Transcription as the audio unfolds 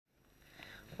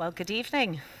Well, good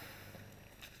evening.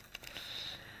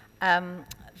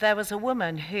 There was a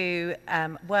woman who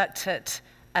worked at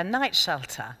a night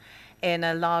shelter in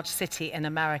a large city in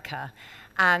America.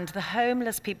 And the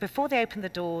homeless people, before they opened the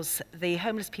doors, the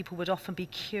homeless people would often be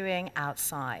queuing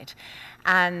outside.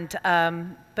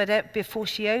 But before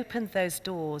she opened those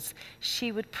doors,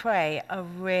 she would pray a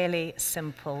really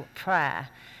simple prayer.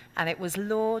 And it was,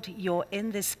 Lord, you're in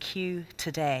this queue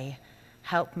today.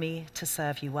 Help me to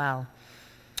serve you well.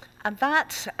 And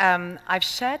that, I've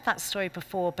shared that story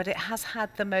before, but it has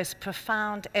had the most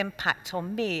profound impact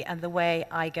on me and the way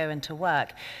I go into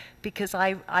work. Because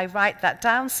I write that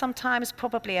down sometimes,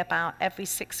 probably about every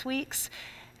 6 weeks,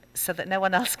 so that no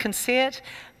one else can see it.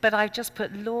 But I've just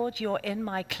put, Lord, you're in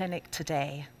my clinic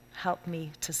today. Help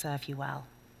me to serve you well.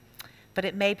 But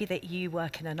it may be that you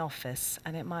work in an office,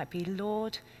 and it might be,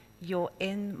 Lord, you're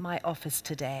in my office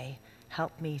today.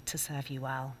 Help me to serve you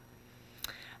well.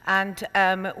 And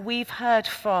we've heard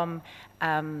from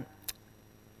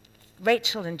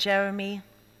Rachel and Jeremy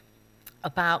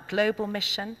about Global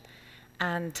Mission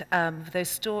and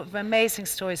those amazing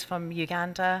stories from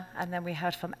Uganda. And then we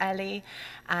heard from Ellie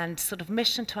and sort of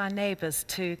mission to our neighbors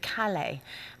to Calais.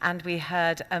 And we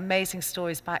heard amazing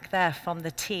stories back there from the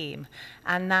team.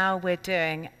 And now we're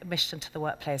doing mission to the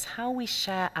workplace, how we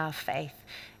share our faith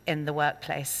in the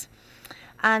workplace.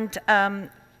 And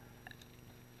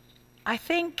I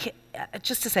think,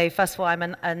 just to say, first of all, I'm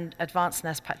an advanced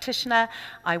nurse practitioner.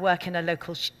 I work in a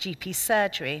local GP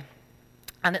surgery.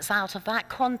 And it's out of that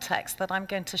context that I'm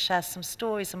going to share some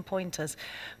stories and pointers.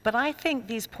 But I think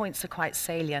these points are quite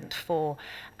salient for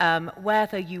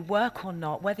whether you work or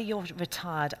not, whether you're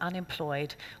retired,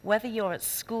 unemployed, whether you're at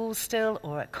school still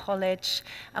or at college.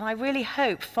 And I really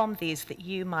hope from these that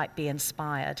you might be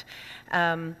inspired.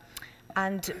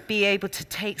 And be able to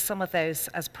take some of those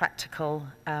as practical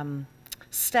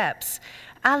steps.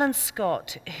 Alan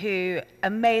Scott,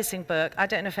 amazing book, I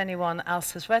don't know if anyone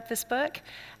else has read this book,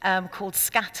 called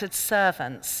Scattered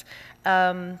Servants.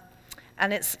 And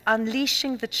it's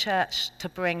Unleashing the Church to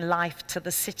Bring Life to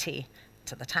the City,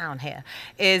 to the town here,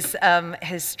 is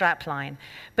his strapline.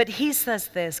 But he says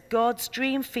this, God's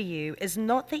dream for you is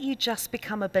not that you just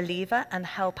become a believer and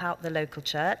help out the local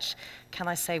church. Can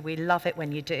I say we love it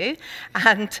when you do?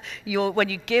 And when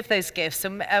you give those gifts.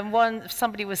 And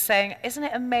somebody was saying, isn't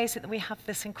it amazing that we have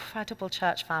this incredible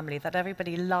church family that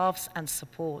everybody loves and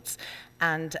supports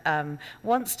and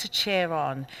wants to cheer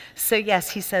on? So yes,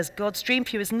 he says, God's dream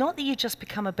for you is not that you just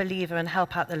become a believer and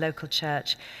help out the local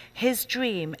church. His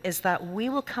dream is that we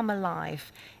will come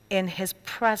alive in his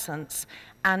presence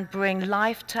and bring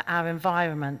life to our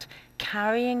environment,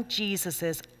 carrying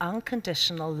Jesus's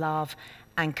unconditional love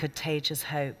and contagious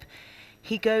hope.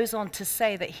 He goes on to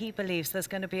say that he believes there's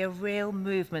going to be a real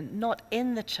movement, not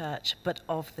in the church, but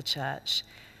of the church,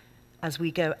 as we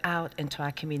go out into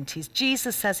our communities.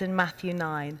 Jesus says in Matthew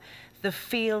 9, the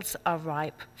fields are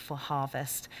ripe for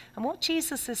harvest. And what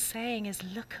Jesus is saying is,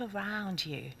 look around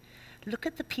you. Look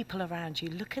at the people around you.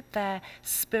 Look at their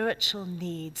spiritual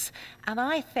needs. And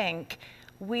I think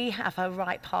we have a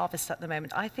ripe harvest at the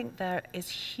moment. I think there is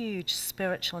huge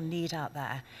spiritual need out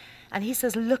there. And he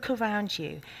says, look around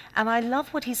you. And I love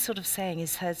what he's sort of saying. He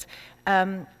says,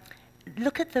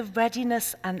 look at the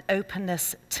readiness and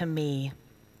openness to me.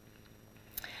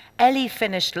 Ellie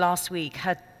finished last week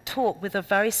her talk with a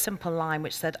very simple line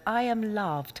which said, I am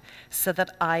loved so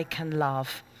that I can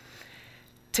love.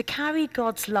 To carry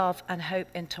God's love and hope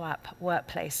into our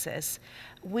workplaces,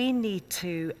 we need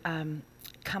to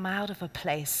come out of a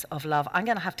place of love. I'm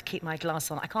going to have to keep my glass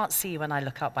on. I can't see when I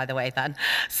look up, by the way, then.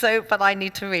 But I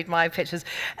need to read my pictures,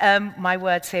 my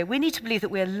words here. We need to believe that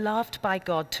we're loved by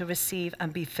God to receive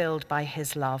and be filled by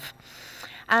his love.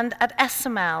 And at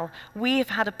SML, we've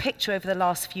had a picture over the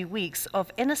last few weeks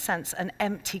of, in a sense, an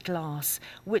empty glass,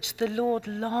 which the Lord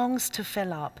longs to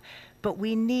fill up, but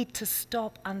we need to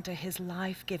stop under his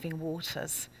life-giving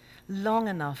waters long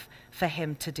enough for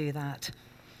him to do that.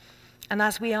 And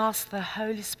as we ask the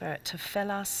Holy Spirit to fill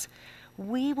us,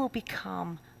 we will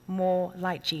become more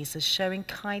like Jesus, showing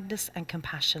kindness and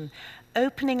compassion,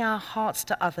 opening our hearts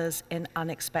to others in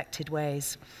unexpected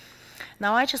ways.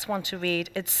 Now, I just want to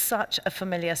read, it's such a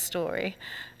familiar story,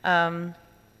 but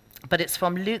it's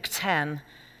from Luke 10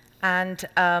 and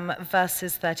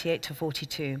verses 38 to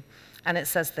 42. And it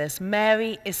says this,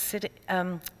 it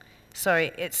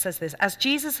says this, as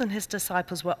Jesus and his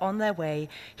disciples were on their way,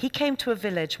 he came to a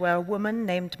village where a woman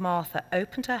named Martha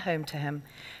opened her home to him.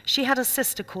 She had a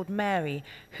sister called Mary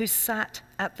who sat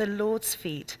at the Lord's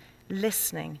feet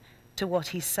listening to what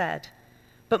he said.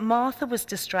 But Martha was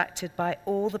distracted by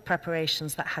all the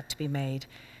preparations that had to be made.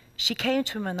 She came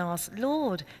to him and asked,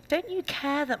 "Lord, don't you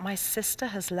care that my sister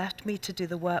has left me to do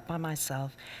the work by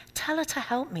myself? Tell her to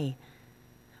help me."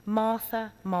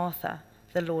 "Martha, Martha,"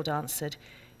 the Lord answered,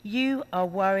 "you are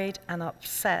worried and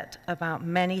upset about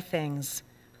many things,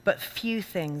 but few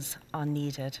things are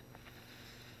needed."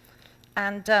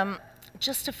 And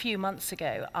just a few months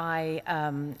ago, I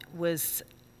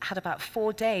had about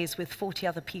 4 days with 40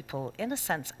 other people, in a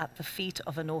sense, at the feet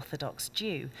of an Orthodox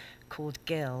Jew called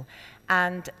Gil.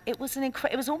 And it was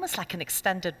it was almost like an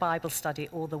extended Bible study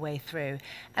all the way through.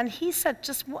 And he said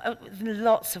just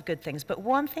lots of good things. But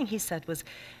one thing he said was,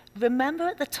 remember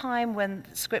at the time when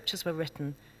scriptures were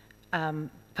written,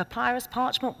 papyrus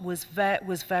parchment was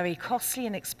very costly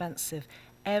and expensive.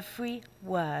 Every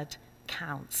word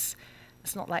counts.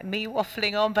 It's not like me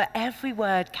waffling on, but every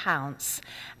word counts.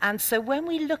 And so when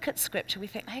we look at Scripture, we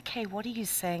think, okay, what are you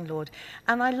saying, Lord?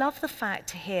 And I love the fact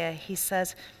here, he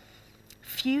says,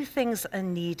 few things are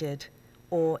needed,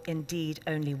 or indeed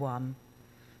only one.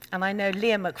 And I know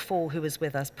Leah McFall, who was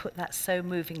with us, put that so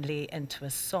movingly into a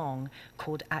song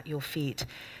called At Your Feet.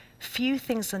 Few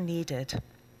things are needed,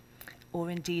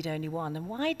 or indeed only one. And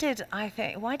why did the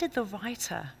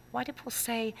writer, why did Paul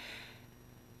say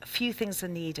few things are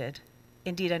needed?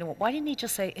 Indeed, only one. Why didn't he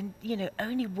just say,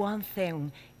 only one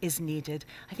thing is needed?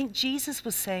 I think Jesus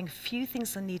was saying few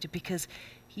things are needed because,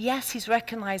 yes, he's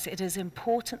recognized it is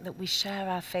important that we share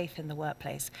our faith in the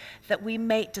workplace, that we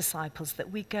make disciples,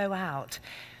 that we go out.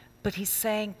 But he's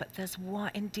saying, but there's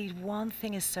one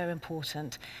thing is so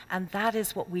important, and that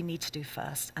is what we need to do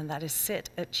first, and that is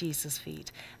sit at Jesus'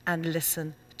 feet and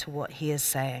listen to what he is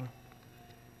saying.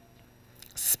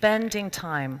 Spending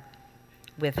time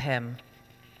with him.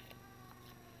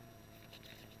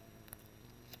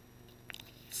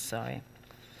 Sorry.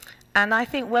 And I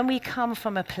think when we come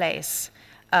from a place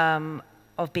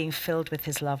of being filled with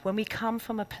his love, when we come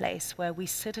from a place where we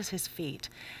sit at his feet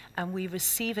and we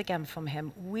receive again from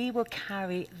him, we will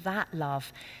carry that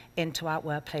love into our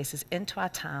workplaces, into our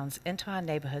towns, into our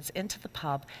neighborhoods, into the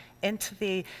pub, into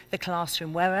the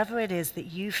classroom, wherever it is that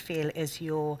you feel is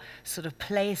your sort of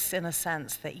place, in a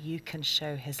sense, that you can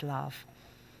show his love.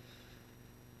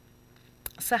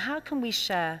 So how can we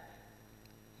share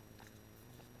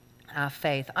our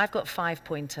faith? I've got 5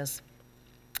 pointers.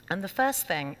 And the first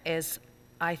thing is,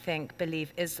 I think,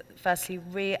 is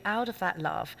firstly, out of that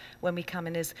love, when we come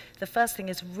in, the first thing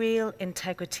is real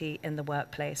integrity in the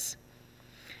workplace.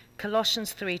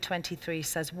 Colossians 3:23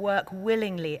 says, "Work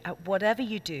willingly at whatever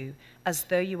you do, as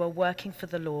though you are working for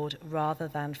the Lord rather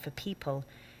than for people.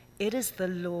 It is the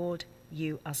Lord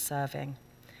you are serving."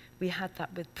 We had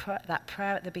that with that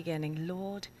prayer at the beginning,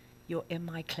 "Lord, you're in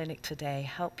my clinic today.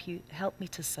 Help me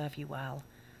to serve you well."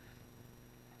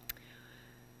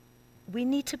 We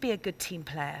need to be a good team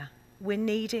player. We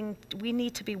need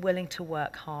to be willing to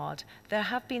work hard. There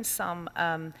have been some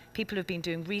people who've been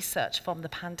doing research from the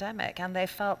pandemic, and they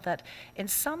felt that in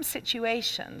some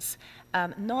situations,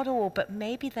 not all, but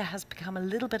maybe there has become a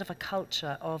little bit of a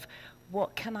culture of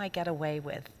what can I get away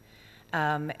with?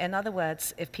 In other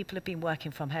words, if people have been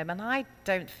working from home, and I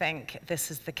don't think this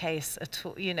is the case at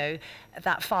all,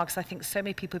 that far, because I think so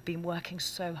many people have been working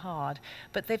so hard,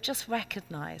 but they've just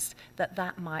recognized that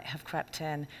that might have crept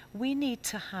in. We need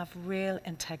to have real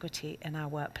integrity in our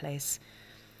workplace.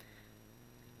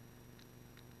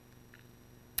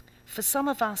 For some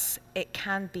of us, it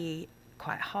can be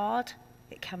quite hard.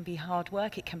 It can be hard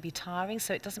work. It can be tiring.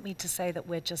 So it doesn't mean to say that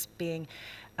we're just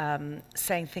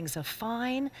saying things are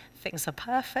fine, things are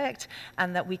perfect,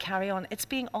 and that we carry on. It's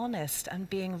being honest and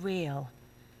being real.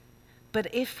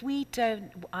 But if we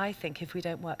don't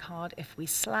work hard, if we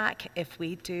slack, if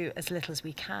we do as little as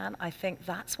we can, I think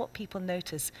that's what people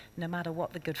notice, no matter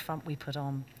what the good front we put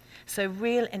on. So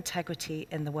real integrity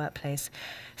in the workplace.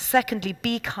 Secondly,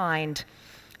 be kind.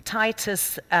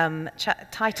 Titus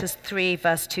 3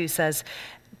 verse 2 says,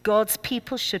 God's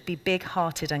people should be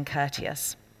big-hearted and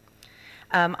courteous.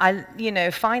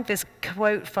 I find this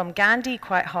quote from Gandhi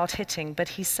quite hard-hitting, but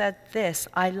he said this: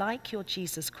 "I like your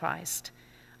Jesus Christ.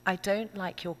 I don't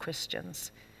like your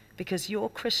Christians, because your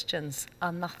Christians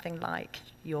are nothing like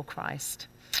your Christ."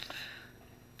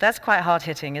 That's quite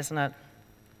hard-hitting, isn't it?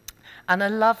 And a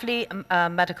lovely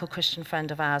medical Christian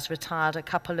friend of ours retired a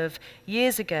couple of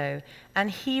years ago,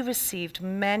 and he received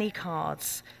many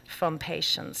cards from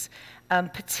patients,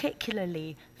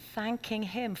 particularly thanking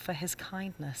him for his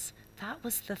kindness. That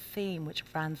was the theme which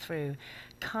ran through.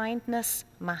 Kindness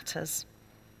matters.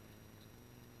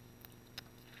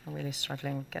 I'm really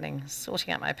struggling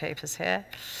sorting out my papers here.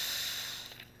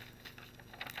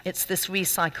 It's this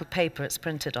recycled paper it's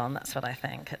printed on, that's what I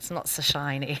think. It's not so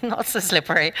shiny, not so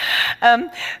slippery.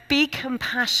 Be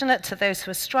compassionate to those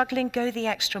who are struggling. Go the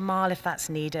extra mile if that's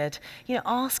needed.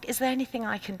 Ask, is there anything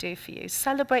I can do for you?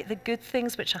 Celebrate the good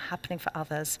things which are happening for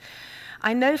others.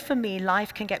 I know for me,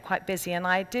 life can get quite busy, and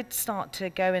I did start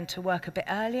to go into work a bit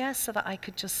earlier so that I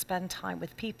could just spend time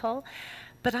with people.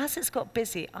 But as it's got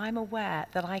busy, I'm aware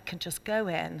that I can just go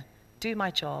in, do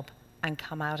my job, and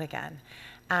come out again.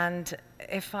 And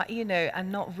if I,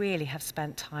 and not really have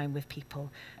spent time with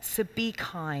people. So be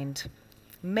kind.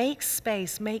 Make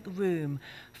space, make room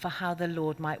for how the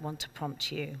Lord might want to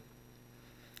prompt you.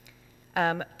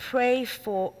 Thirdly,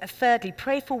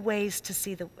 pray for ways to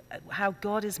see how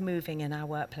God is moving in our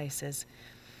workplaces.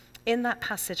 In that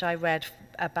passage I read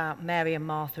about Mary and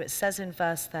Martha, it says in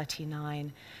verse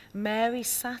 39, Mary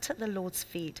sat at the Lord's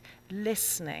feet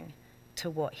listening to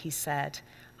what he said.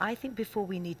 I think before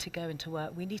we need to go into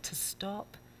work, we need to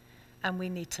stop and we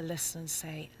need to listen and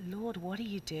say, Lord, what are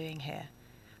you doing here?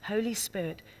 Holy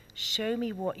Spirit, show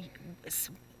me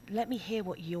let me hear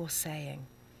what you're saying.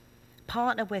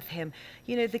 Partner with him.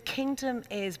 The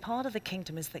part of the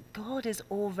kingdom is that God is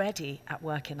already at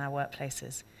work in our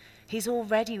workplaces. He's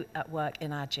already at work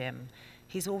in our gym.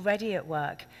 He's already at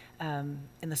work in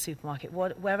the supermarket,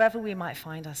 wherever we might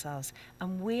find ourselves.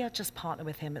 And we are just partnering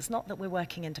with him. It's not that we're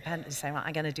working independently, saying, right,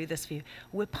 I'm going to do this for you.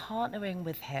 We're partnering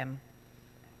with him.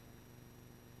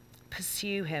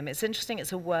 Pursue him. It's interesting,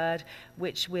 it's a word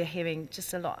which we're hearing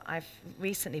just a lot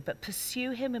recently, but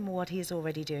pursue him in what he is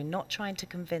already doing, not trying to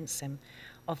convince him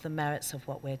of the merits of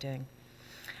what we're doing.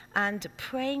 And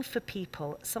praying for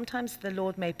people. Sometimes the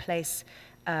Lord may place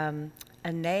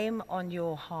a name on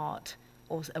your heart,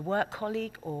 or a work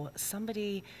colleague, or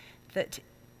somebody that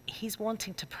he's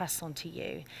wanting to press onto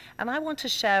you. And I want to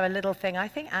share a little thing. I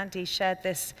think Andy shared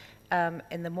this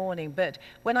in the morning, but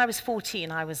when I was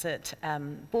 14, I was at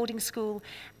boarding school,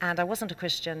 and I wasn't a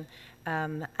Christian,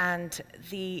 and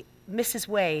the Mrs.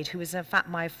 Wade, who was in fact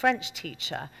my French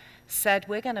teacher, said,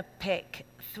 we're going to pick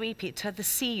 3 people to the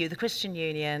CU, the Christian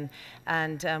Union,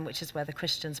 and which is where the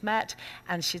Christians met,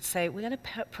 and she'd say, we're going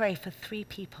to pray for 3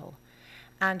 people,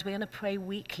 and we're going to pray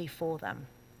weekly for them.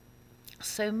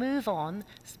 So move on,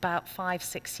 it's about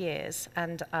 5-6 years,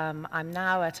 and I'm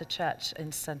now at a church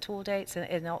in St. Aldate's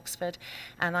in Oxford,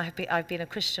 and I've been a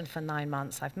Christian for 9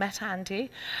 months. I've met Andy,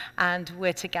 and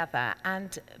we're together.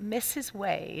 And Mrs.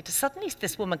 Wade, suddenly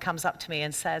this woman comes up to me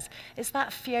and says, is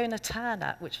that Fiona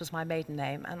Turner, which was my maiden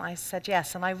name? And I said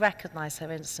yes, and I recognized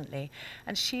her instantly.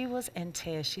 And she was in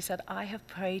tears. She said, I have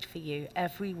prayed for you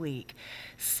every week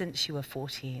since you were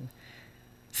 14.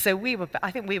 So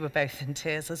I think we were both in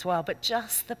tears as well, but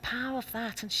just the power of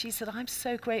that. And she said, I'm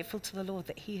so grateful to the Lord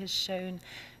that he has shown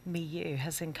me you,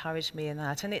 has encouraged me in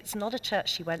that. And it's not a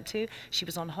church she went to. She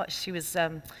lived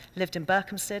in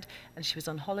Berkhamsted, and she was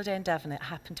on holiday in Devon. It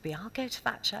happened to be, I'll go to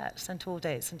that church, St.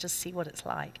 Aldate's, and just see what it's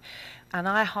like. And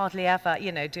I hardly ever,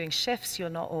 doing shifts, you're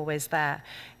not always there.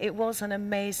 It was an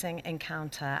amazing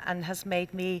encounter and has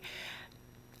made me,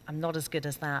 I'm not as good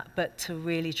as that, but to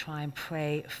really try and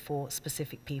pray for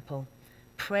specific people.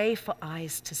 Pray for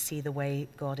eyes to see the way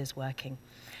God is working.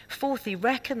 Fourthly,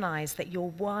 recognize that you're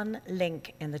one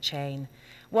link in the chain.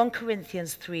 1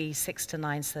 Corinthians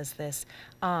 3:6-9 says this,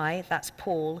 I, that's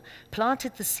Paul,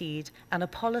 planted the seed and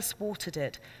Apollos watered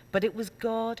it, but it was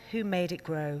God who made it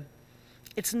grow.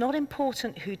 It's not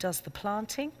important who does the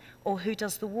planting or who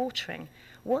does the watering.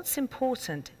 What's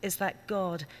important is that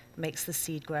God makes the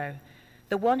seed grow.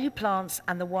 The one who plants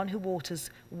and the one who waters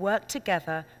work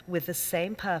together with the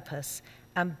same purpose,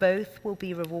 and both will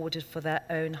be rewarded for their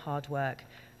own hard work.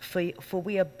 For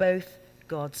we are both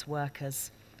God's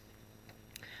workers.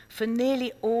 For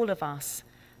nearly all of us,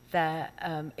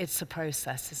 it's a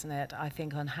process, isn't it? I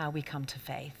think on how we come to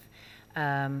faith.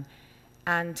 And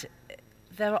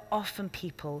there are often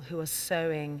people who are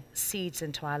sowing seeds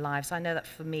into our lives. I know that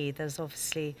for me, there's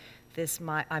obviously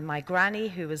my granny,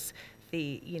 who was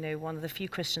one of the few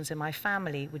Christians in my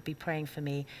family, would be praying for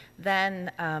me. Then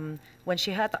when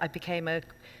she heard that I became a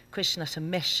Christian at a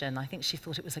mission, I think she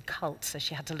thought it was a cult, so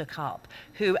she had to look up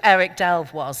who Eric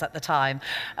Delve was at the time.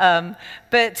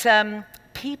 But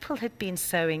people had been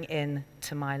sowing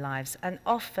into my lives, and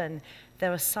often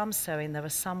there are some sowing, there are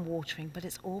some watering, but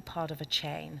it's all part of a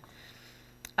chain.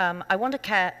 I want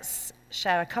to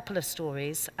share a couple of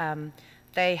stories.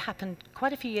 They happened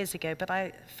quite a few years ago, but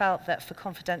I felt that for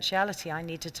confidentiality, I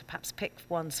needed to perhaps pick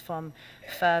ones from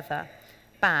further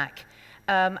back.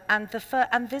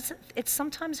 It's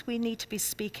sometimes we need to be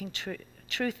speaking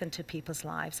truth into people's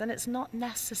lives. And it's not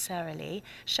necessarily,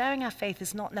 sharing our faith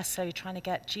is not necessarily trying to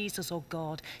get Jesus or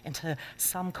God into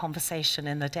some conversation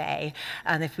in the day.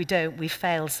 And if we don't, we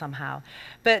failed somehow.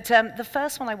 But the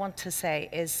first one I want to say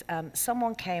is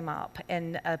someone came up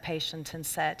in a patient and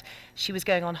said she was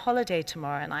going on holiday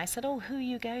tomorrow. And I said, oh, who are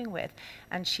you going with?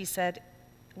 And she said,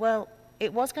 well,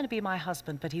 it was going to be my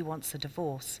husband, but he wants a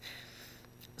divorce.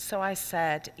 So I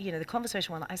said, the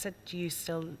conversation went, I said, do you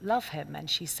still love him? And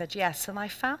she said, yes. And I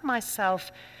found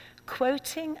myself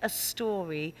quoting a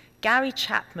story, Gary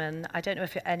Chapman, I don't know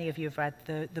if any of you have read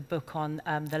the book on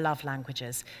the love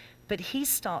languages, but he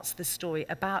starts the story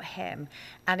about him,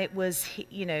 and it was,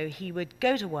 he would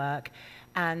go to work,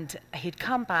 and he'd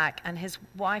come back, and his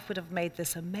wife would have made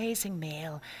this amazing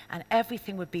meal, and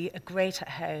everything would be great at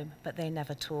home, but they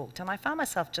never talked. And I found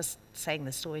myself just saying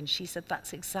the story, and she said,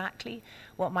 that's exactly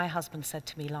what my husband said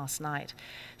to me last night.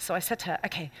 So I said to her,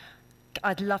 okay,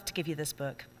 I'd love to give you this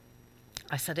book.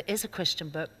 I said, it is a Christian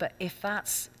book, but if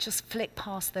that's, just flick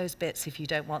past those bits if you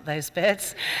don't want those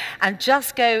bits, and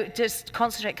just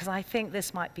concentrate, because I think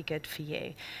this might be good for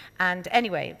you. And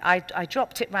anyway, I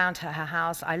dropped it round to her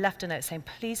house. I left a note saying,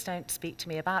 please don't speak to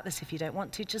me about this if you don't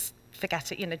want to. Just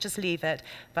forget it, just leave it.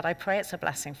 But I pray it's a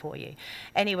blessing for you.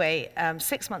 Anyway,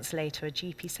 6 months later, a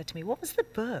GP said to me, what was the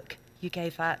book you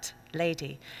gave that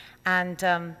lady? And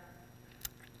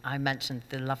I mentioned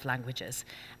the love languages.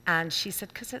 And she said,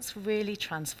 because it's really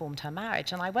transformed her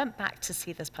marriage. And I went back to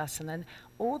see this person, and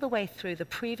all the way through the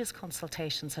previous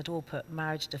consultations had all put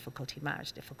marriage difficulty,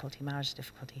 marriage difficulty, marriage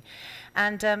difficulty.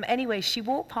 And anyway, she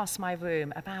walked past my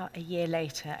room about a year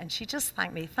later, and she just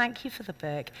thanked me. Thank you for the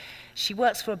book. She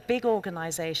works for a big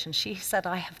organization. She said,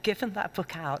 I have given that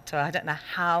book out to I don't know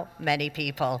how many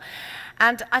people.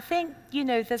 And I think,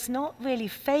 there's not really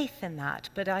faith in that,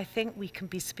 but I think we can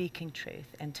be speaking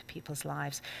truth into people's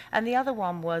lives. And the other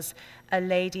one was a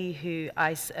lady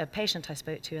a patient I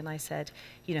spoke to, and I said,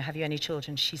 have you any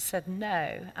children? She said,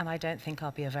 no, and I don't think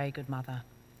I'll be a very good mother.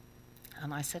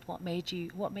 And I said, what makes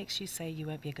you say you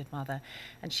won't be a good mother?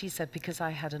 And she said, because I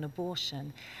had an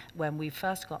abortion when we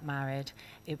first got married.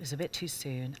 It was a bit too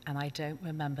soon, and I don't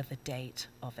remember the date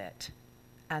of it.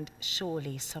 And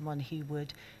surely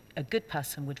a good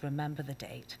person would remember the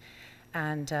date.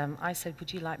 And I said,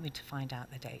 would you like me to find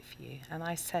out the date for you? And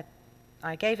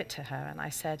I gave it to her, and I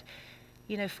said,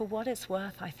 for what it's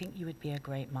worth, I think you would be a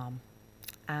great mom.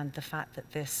 And the fact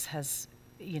that this has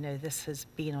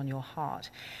been on your heart.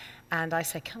 And I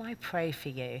said, can I pray for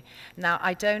you? Now,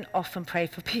 I don't often pray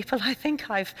for people. I think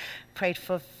I've prayed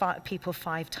for people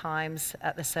 5 times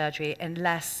at the surgery,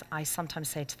 unless I sometimes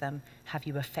say to them, have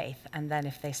you a faith? And then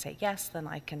if they say yes, then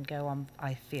I can go on,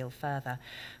 I feel further.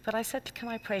 But I said, can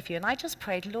I pray for you? And I just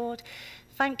prayed, Lord,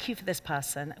 thank you for this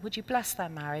person. Would you bless their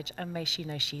marriage, and may she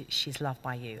know she's loved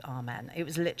by you. Amen. It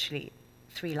was literally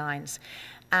 3 lines.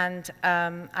 And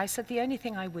I said, the only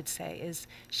thing I would say is,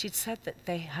 she'd said that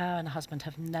her and her husband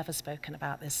have never spoken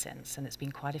about this since, and it's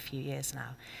been quite a few years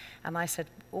now. And I said,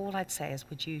 all I'd say is,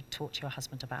 would you talk to your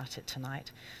husband about it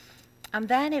tonight? And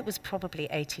then it was probably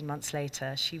 18 months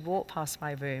later, she walked past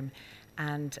my room,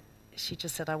 and she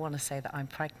just said, I want to say that I'm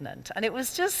pregnant. And it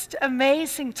was just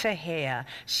amazing to hear.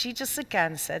 She just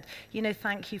again said,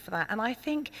 thank you for that. And I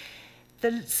think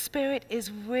the Spirit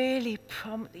is really,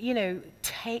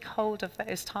 take hold of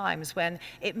those times when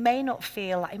it may not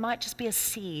feel like, it might just be a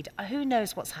seed. Who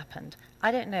knows what's happened?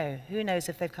 I don't know. Who knows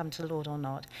if they've come to the Lord or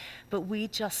not? But we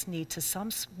just need to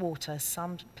some water,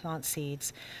 some plant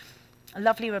seeds.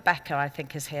 Lovely Rebecca, I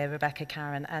think, is here, Rebecca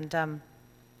Karen, and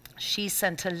she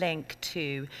sent a link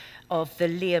of the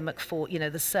Leah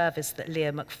McFall, the service that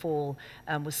Leah McFall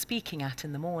was speaking at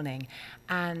in the morning.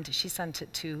 And she sent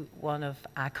it to one of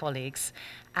our colleagues.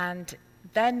 And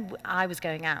then I was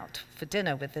going out for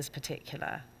dinner with this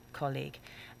particular colleague.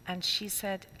 And she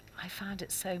said, I found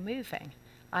it so moving.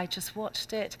 I just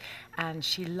watched it, and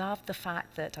she loved the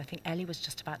fact that I think Ellie was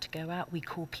just about to go out. We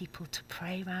called people to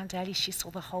pray around Ellie. She saw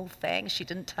the whole thing. She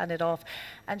didn't turn it off.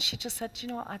 And she just said, you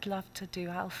know what, I'd love to do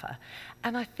Alpha.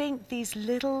 And I think these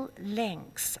little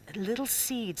links, little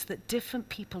seeds that different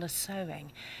people are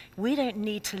sowing, we don't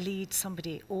need to lead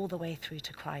somebody all the way through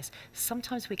to Christ.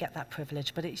 Sometimes we get that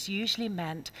privilege, but it's usually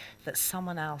meant that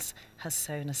someone else has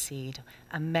sown a seed,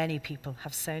 and many people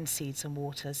have sown seeds and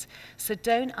waters. So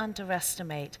don't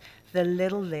underestimate the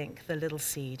little link, the little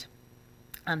seed.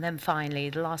 And then finally,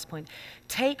 the last point,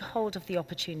 take hold of the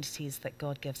opportunities that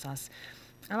God gives us.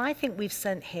 And I think we've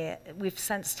sensed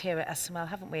here at SML,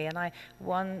 haven't we?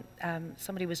 And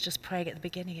somebody was just praying at the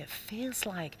beginning. It feels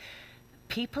like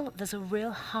there's a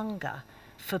real hunger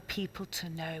for people to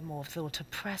know more, or to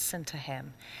press into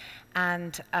him.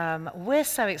 And we're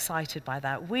so excited by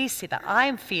that. We see that.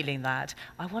 I'm feeling that.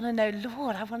 I want to know,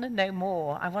 Lord, I want to know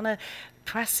more. I want to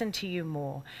press into you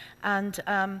more. And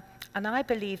I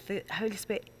believe the Holy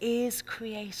Spirit is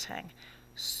creating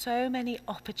so many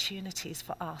opportunities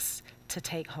for us to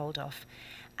take hold of.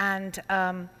 And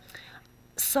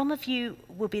some of you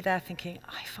will be there thinking,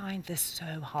 I find this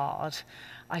so hard.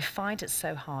 I find it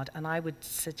so hard. And I would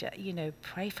suggest,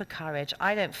 pray for courage.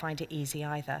 I don't find it easy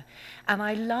either. And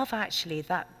I love actually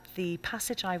that the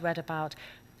passage I read about,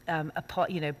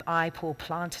 Paul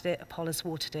planted it, Apollos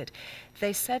watered it.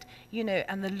 They said,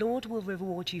 and the Lord will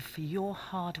reward you for your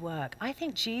hard work. I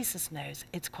think Jesus knows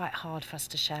it's quite hard for us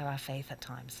to share our faith at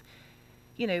times.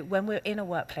 When we're in a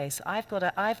workplace, I've got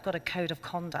a code of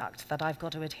conduct that I've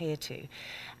got to adhere to,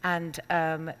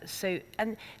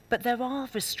 but there are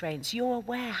restraints. You're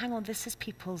aware. Hang on, this is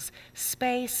people's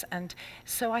space, and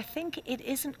so I think it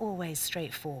isn't always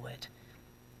straightforward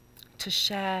to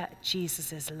share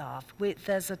Jesus' love.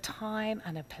 There's a time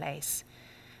and a place.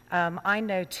 I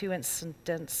know 2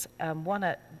 incidents, one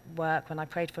at work when I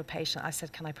prayed for a patient. I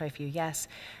said, can I pray for you? Yes.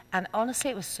 And honestly,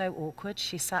 it was so awkward.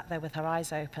 She sat there with her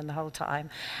eyes open the whole time.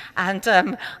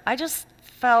 And I just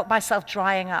felt myself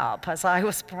drying up as I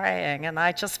was praying, and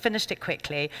I just finished it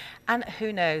quickly. And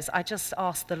who knows, I just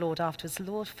asked the Lord afterwards,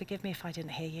 Lord, forgive me if I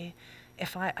didn't hear you,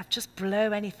 if I've just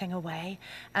blow anything away.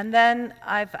 And then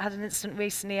I've had an incident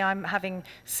recently. I'm having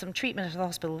some treatment at the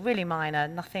hospital, really minor,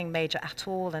 nothing major at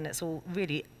all, and it's all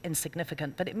really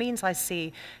insignificant. But it means I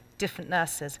see different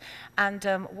nurses. And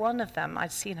one of them,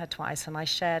 I'd seen her twice, and I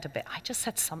shared a bit. I just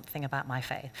said something about my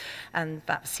faith, and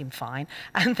that seemed fine.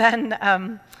 And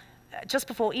then just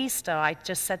before Easter, I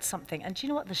just said something. And do you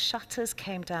know what? The shutters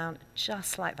came down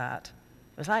just like that.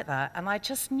 It was like that. And I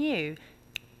just knew,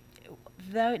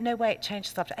 no way it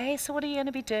changed the subject. Hey, so what are you going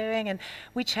to be doing? And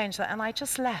we changed that. And I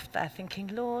just left there thinking,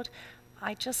 Lord,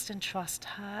 I just entrust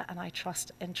her, and I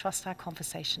entrust our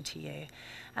conversation to you.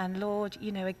 And Lord,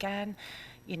 again,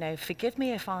 forgive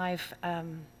me if I've,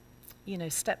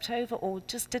 stepped over or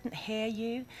just didn't hear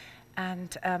you.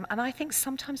 And I think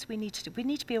sometimes we need to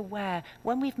be aware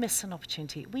when we've missed an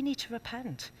opportunity. We need to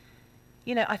repent.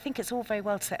 I think it's all very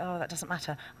well to say, oh, that doesn't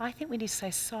matter. I think we need to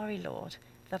say, sorry, Lord,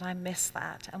 that I missed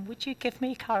that. And would you give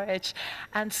me courage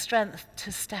and strength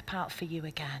to step out for you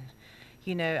again?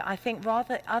 I think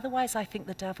otherwise I think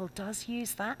the devil does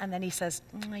use that, and then he says,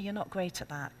 you're not great at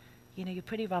that. You're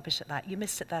pretty rubbish at that. You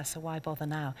missed it there, so why bother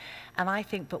now? And I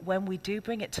think, but when we do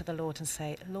bring it to the Lord and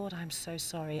say, Lord, I'm so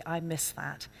sorry, I missed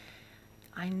that.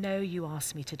 I know you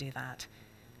asked me to do that,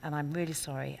 and I'm really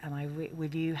sorry, and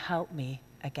will you help me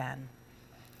again?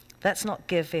 Let's not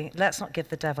give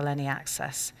the devil any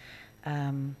access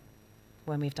when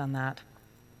we've done that.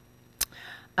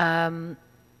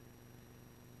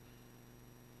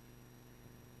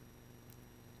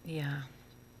 Yeah.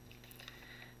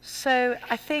 So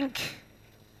I think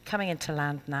coming into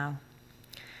land now,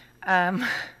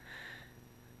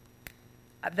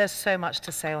 there's so much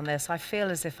to say on this. I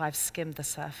feel as if I've skimmed the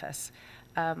surface.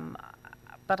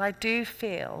 But I do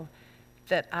feel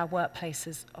that our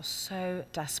workplaces are so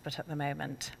desperate at the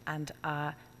moment, and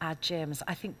our gyms.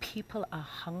 I think people are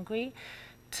hungry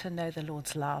to know the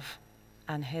Lord's love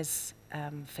and his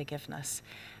forgiveness.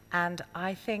 And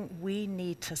I think we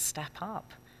need to step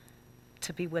up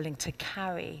to be willing to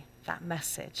carry that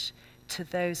message to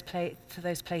those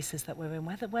places that we're in,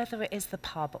 whether it is the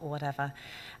pub or whatever.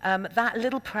 That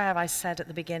little prayer I said at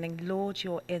the beginning, Lord,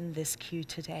 you're in this queue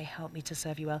today, help me to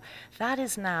serve you well. That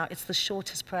is now, it's the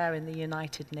shortest prayer in the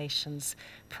United Nations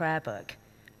prayer book.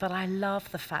 But I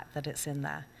love the fact that it's in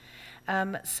there.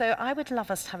 So I would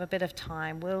love us to have a bit of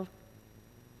time. We'll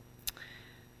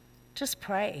just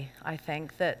pray, I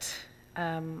think, that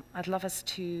I'd love us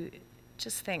to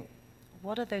just think,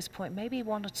 what are those points? Maybe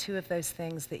one or two of those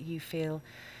things that you feel,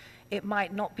 it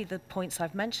might not be the points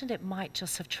I've mentioned, it might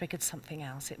just have triggered something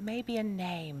else. It may be a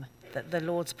name that the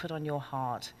Lord's put on your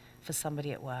heart for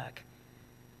somebody at work.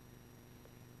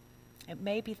 It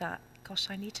may be that, gosh,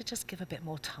 I need to just give a bit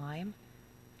more time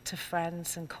to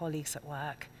friends and colleagues at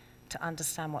work to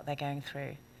understand what they're going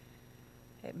through.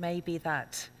 It may be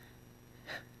that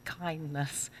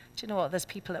kindness. Do you know what? There's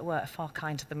people at work far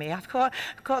kinder than me. I've got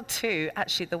two.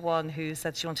 Actually, the one who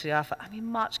said she wanted to do alpha.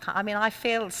 I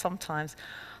feel sometimes,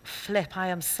 flip, I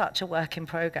am such a work in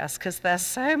progress because there's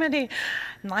so many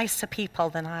nicer people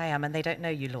than I am, and they don't know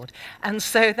you, Lord. And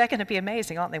so they're going to be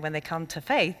amazing, aren't they, when they come to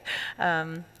faith?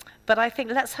 But I think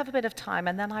let's have a bit of time,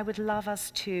 and then I would love us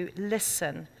to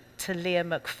listen to Leah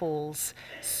McFall's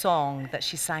song that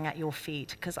she sang at your feet,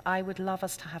 because I would love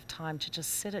us to have time to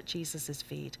just sit at Jesus'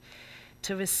 feet,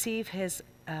 to receive his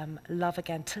love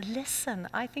again, to listen.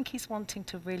 I think he's wanting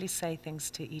to really say things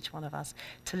to each one of us,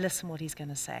 to listen what he's going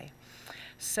to say.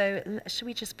 So should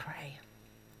we just pray?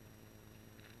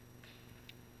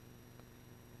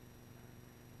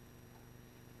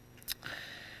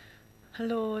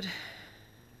 Lord,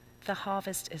 the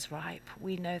harvest is ripe.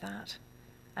 We know that.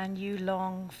 And you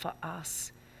long for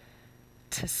us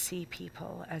to see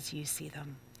people as you see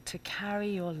them, to carry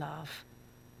your love,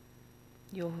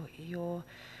 your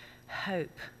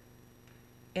hope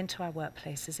into our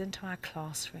workplaces, into our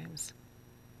classrooms.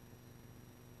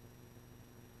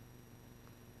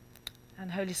 And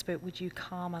Holy Spirit, would you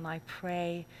come, and I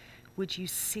pray, would you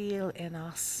seal in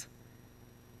us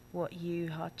what you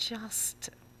are just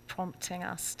prompting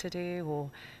us to do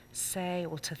or say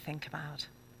or to think about.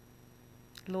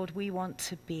 Lord, we want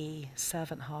to be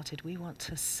servant-hearted. We want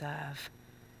to serve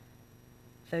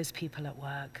those people at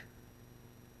work,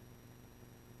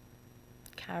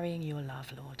 carrying your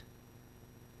love, Lord.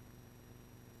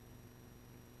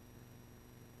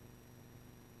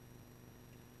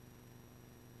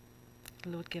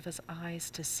 Lord, give us eyes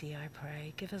to see, I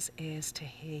pray. Give us ears to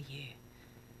hear you.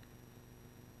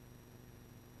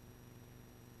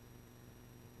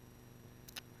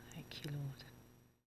 Thank you, Lord.